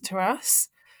rings to us.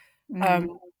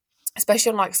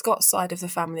 Especially on like Scott's side of the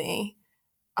family,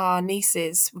 our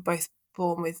nieces were both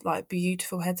born with like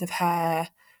beautiful heads of hair,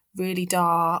 really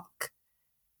dark.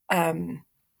 And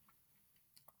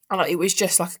like, it was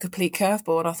just like a complete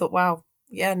curveball. And I thought, wow,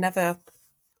 yeah, never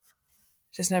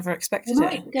expected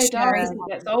it. Go dark as he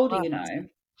gets older,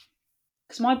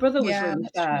 because my brother was really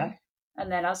fair, and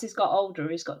then as he's got older,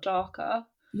 he's got darker.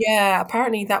 Yeah,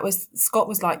 apparently Scott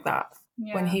was like that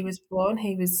when he was born.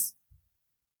 He was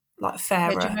like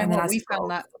fairer. Yeah, do you know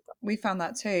what? We found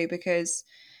that too, because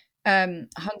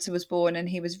Hunter was born and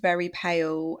he was very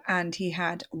pale and he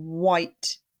had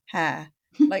white hair,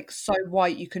 like so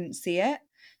white you couldn't see it.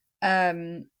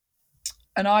 And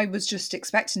I was just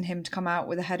expecting him to come out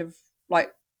with a head of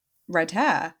like red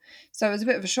hair, so it was a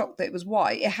bit of a shock that it was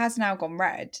white. It has now gone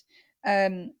red,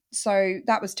 so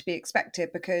that was to be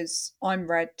expected because I'm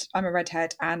a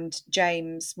redhead and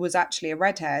James was actually a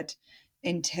redhead,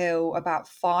 until about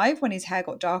 5 when his hair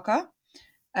got darker,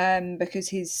 because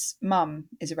his mum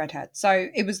is a redhead. So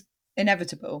it was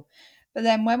inevitable. But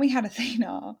then when we had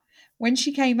Athena, when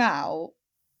she came out,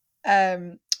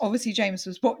 obviously James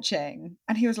was watching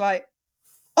and he was like,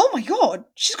 oh my God,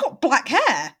 she's got black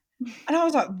hair. And I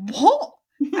was like, what?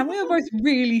 And we were both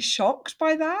really shocked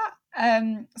by that.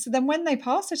 So then when they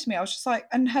passed her to me, I was just like,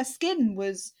 and her skin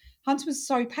was, Hunter was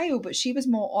so pale, but she was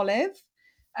more olive.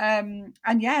 And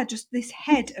yeah, just this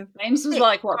head of James was thick,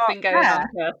 like, what's been going hair.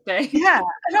 on, Kirsty? Yeah.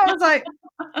 And I was like,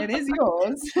 it is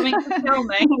yours. Something to tell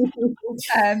me.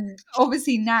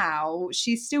 Obviously now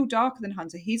she's still darker than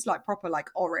Hunter. He's like proper like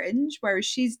orange, whereas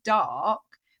she's dark,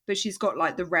 but she's got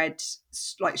like the red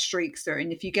like streaks through.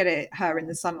 And if you get her in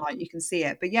the sunlight, you can see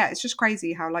it. But yeah, it's just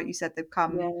crazy how, like you said, they've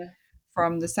come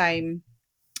from the same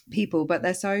people, but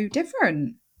they're so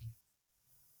different.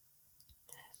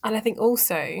 And I think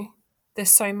also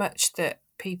there's so much that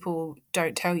people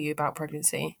don't tell you about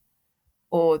pregnancy,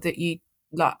 or that you,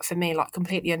 like, for me, like,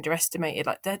 completely underestimated.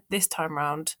 Like this time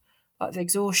round, like the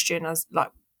exhaustion, as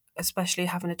like, especially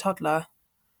having a toddler,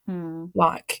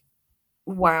 like,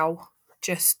 wow,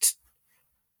 just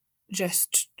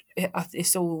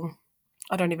it's all,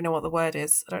 I don't even know what the word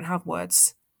is. I don't have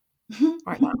words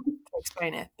right now to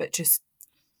explain it, but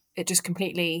it just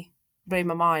completely blew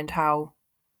my mind how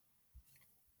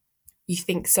you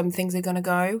think some things are going to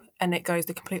go and it goes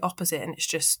the complete opposite, and it's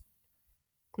just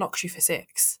knocks you for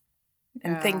six.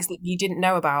 And things that you didn't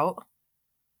know about,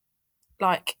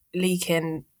 like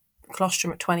leaking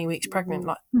colostrum at 20 weeks pregnant,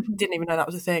 like didn't even know that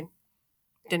was a thing.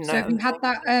 Didn't know. So have you had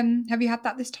that? Have you had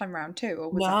that this time round too, or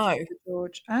was that just with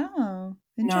George? Oh,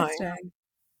 interesting. No.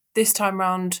 This time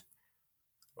round,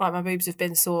 like, my boobs have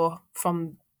been sore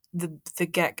from the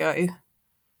get go,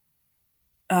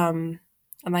 and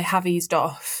they have eased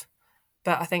off.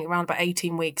 But I think around about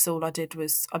 18 weeks, all I did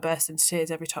was I burst into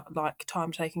tears every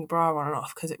time taking a bra on and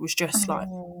off, because it was just like,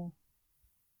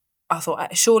 I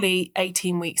thought, surely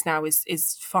 18 weeks now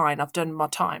is fine. I've done my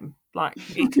time. Like,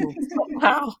 you can stop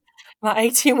now. Like,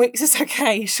 18 weeks is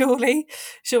okay, surely.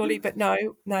 But no,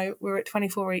 we're at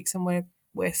 24 weeks and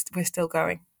we're still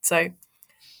going. So,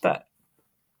 but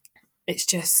it's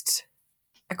just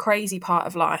a crazy part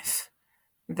of life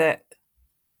that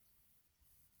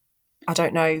I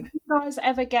don't know. Do you guys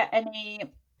ever get any,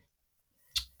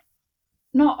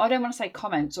 I don't want to say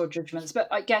comments or judgments, but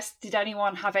I guess, did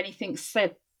anyone have anything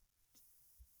said?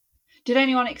 Did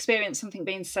anyone experience something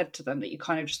being said to them that you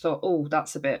kind of just thought, oh,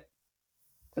 that's a bit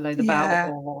below the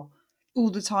belt? Or...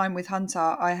 all the time with Hunter,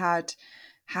 I had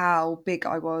how big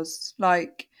I was.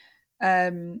 Like,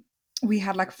 we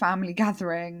had like a family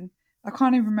gathering. I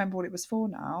can't even remember what it was for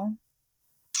now.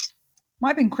 Might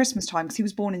have been Christmas time because he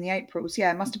was born in the Aprils. Yeah,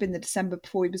 it must have been the December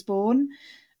before he was born.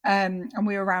 And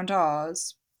we were around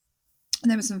ours,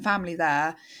 and there was some family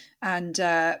there, and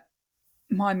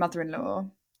my mother-in-law.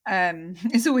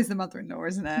 It's always the mother-in-law,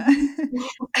 isn't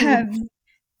it?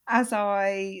 As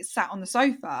I sat on the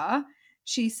sofa,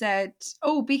 she said,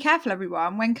 oh, be careful,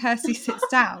 everyone. When Kirsty sits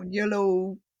down, you'll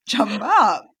all jump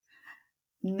up.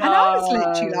 No. And I was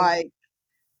literally like,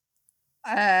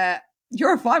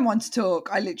 you're a fine one to talk.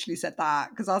 I literally said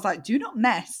that because I was like, do not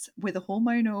mess with a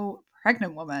hormonal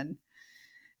pregnant woman.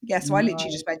 Yeah, so I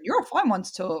literally just went, you're a fine one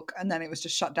to talk. And then it was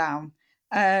just shut down.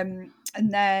 And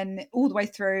then all the way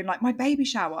through, like my baby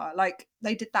shower, like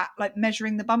they did that, like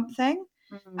measuring the bump thing.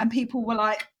 And people were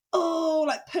like, oh,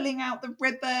 like pulling out the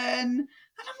ribbon. And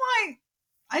I'm like,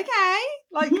 okay.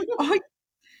 Like,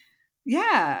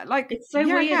 yeah, like, it's so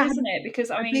weird, isn't it?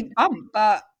 Because I mean, big bump,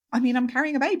 but I mean, I'm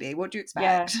carrying a baby. What do you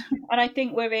expect? Yeah. And I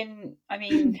think we're in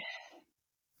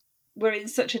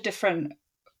such a different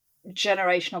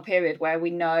generational period where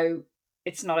we know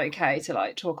it's not okay to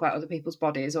like talk about other people's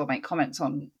bodies or make comments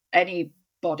on any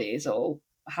bodies or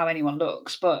how anyone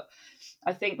looks. But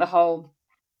I think the whole,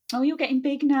 oh, you're getting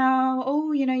big now.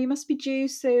 Oh, you must be due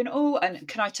soon. Oh, and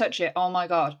can I touch it? Oh my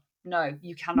God. No,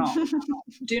 you cannot.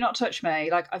 Do not touch me.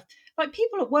 Like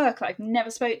people at work that I've never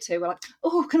spoke to were like,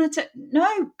 oh, can I touch?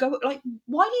 No, go. Like,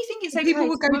 why do you think it's okay? People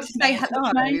would go to say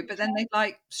hello, but then they'd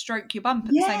like stroke your bump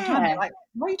at the same time. They're like,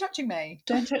 why are you touching me?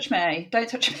 Don't touch me. Don't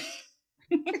touch me.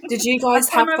 Did you guys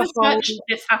have the whole...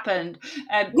 This happened.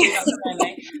 Do not touch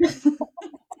me.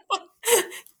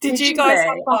 Did you guys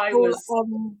have the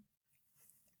whole...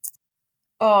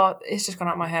 Oh, it's just gone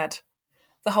out of my head.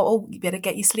 The whole, oh, you better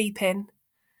get your sleep in.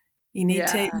 You need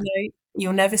to,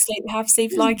 you'll never have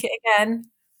sleep like it again.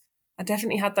 I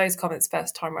definitely had those comments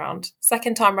first time round.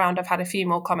 Second time round, I've had a few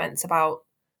more comments about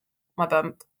my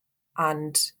bump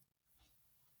and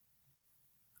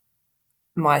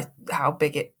how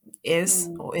big it is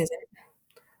or isn't.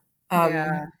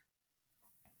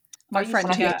 My used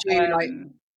friend to who's get, due,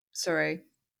 sorry.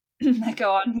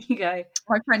 go on, you go.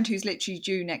 My friend who's literally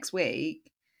due next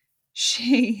week,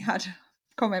 she had a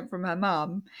comment from her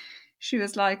mum. She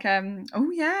was like, "Oh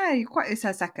yeah, you're quite." It's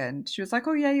her second. She was like,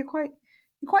 "Oh yeah, you're quite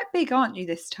big, aren't you,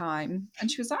 this time?"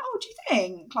 And she was like, "Oh, do you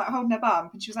think?" Like holding her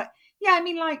bum, and she was like, "Yeah, I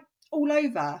mean, like all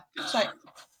over." She's like,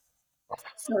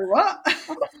 "Sorry, what?"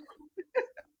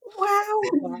 Wow.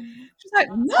 She's like,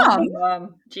 "Mum."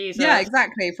 Mum, Jesus. Yeah,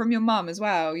 exactly. From your mum as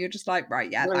well. You're just like,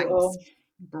 right, yeah, Brutal. thanks.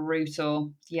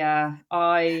 Brutal. Yeah.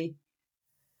 I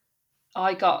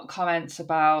got comments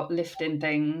about lifting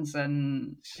things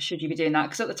and should you be doing that?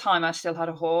 Because at the time I still had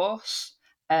a horse,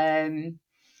 and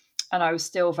I was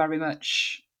still very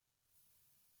much.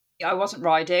 I wasn't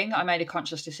riding. I made a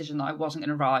conscious decision that I wasn't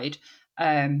going to ride,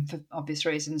 for obvious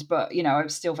reasons. But I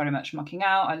was still very much mucking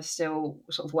out. I was still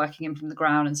sort of working in from the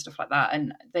ground and stuff like that.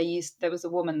 And there was a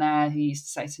woman there who used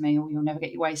to say to me, "Oh, you'll never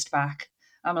get your waist back."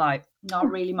 I'm like, not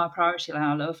really my priority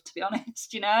now, love, to be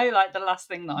honest. Like the last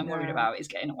thing that I'm worried Yeah. about is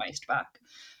getting a waist back.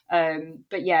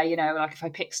 But yeah, like if I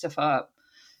pick stuff up,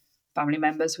 family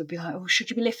members would be like, "Oh, should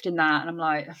you be lifting that?" And I'm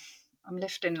like, I'm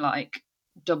lifting like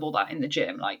double that in the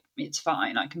gym. Like it's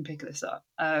fine, I can pick this up.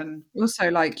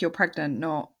 Also, like you're pregnant,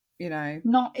 not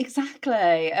Not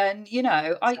exactly. And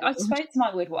I spoke to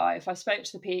my midwife, I spoke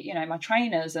to my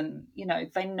trainers, and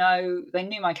they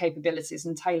knew my capabilities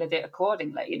and tailored it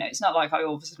accordingly. It's not like I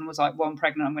all of a sudden was like, well, I'm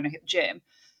pregnant, I'm going to hit the gym.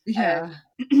 Yeah.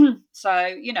 So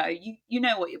you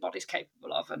know what your body's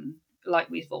capable of, and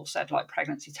like we've all said, like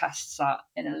pregnancy tests are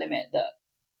in a limit that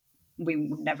we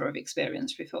would never have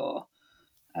experienced before.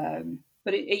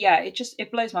 But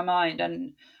it blows my mind.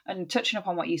 And touching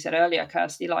upon what you said earlier,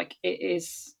 Kirsty, like it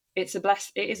is a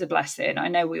blessing. I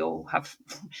know we all have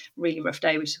really rough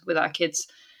days with our kids,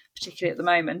 particularly at the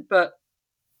moment, but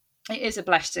it is a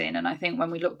blessing. And I think when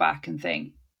we look back and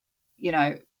think,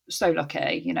 so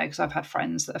lucky, because I've had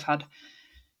friends that have had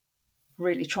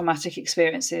really traumatic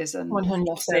experiences and 100%.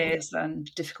 losses and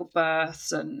difficult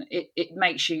births, and it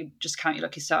makes you just count your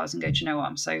lucky stars and go, do you know what,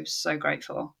 I'm so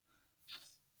grateful.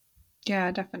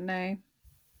 Yeah, definitely.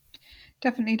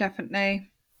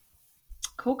 Definitely.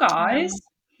 Cool, guys.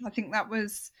 I think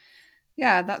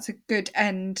that's a good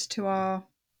end to our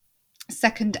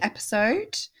second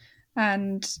episode.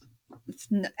 And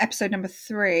episode number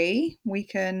 3, we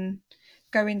can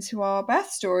go into our birth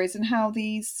stories and how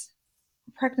these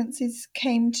pregnancies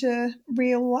came to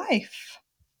real life.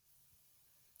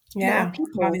 Yeah,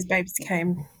 how these babies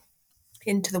came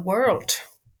into the world.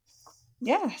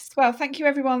 Yes. Well, thank you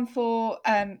everyone for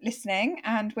listening,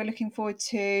 and we're looking forward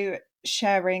to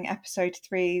sharing episode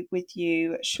 3 with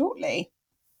you shortly.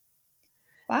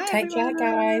 Bye. Take care,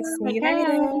 guys. See you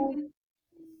later.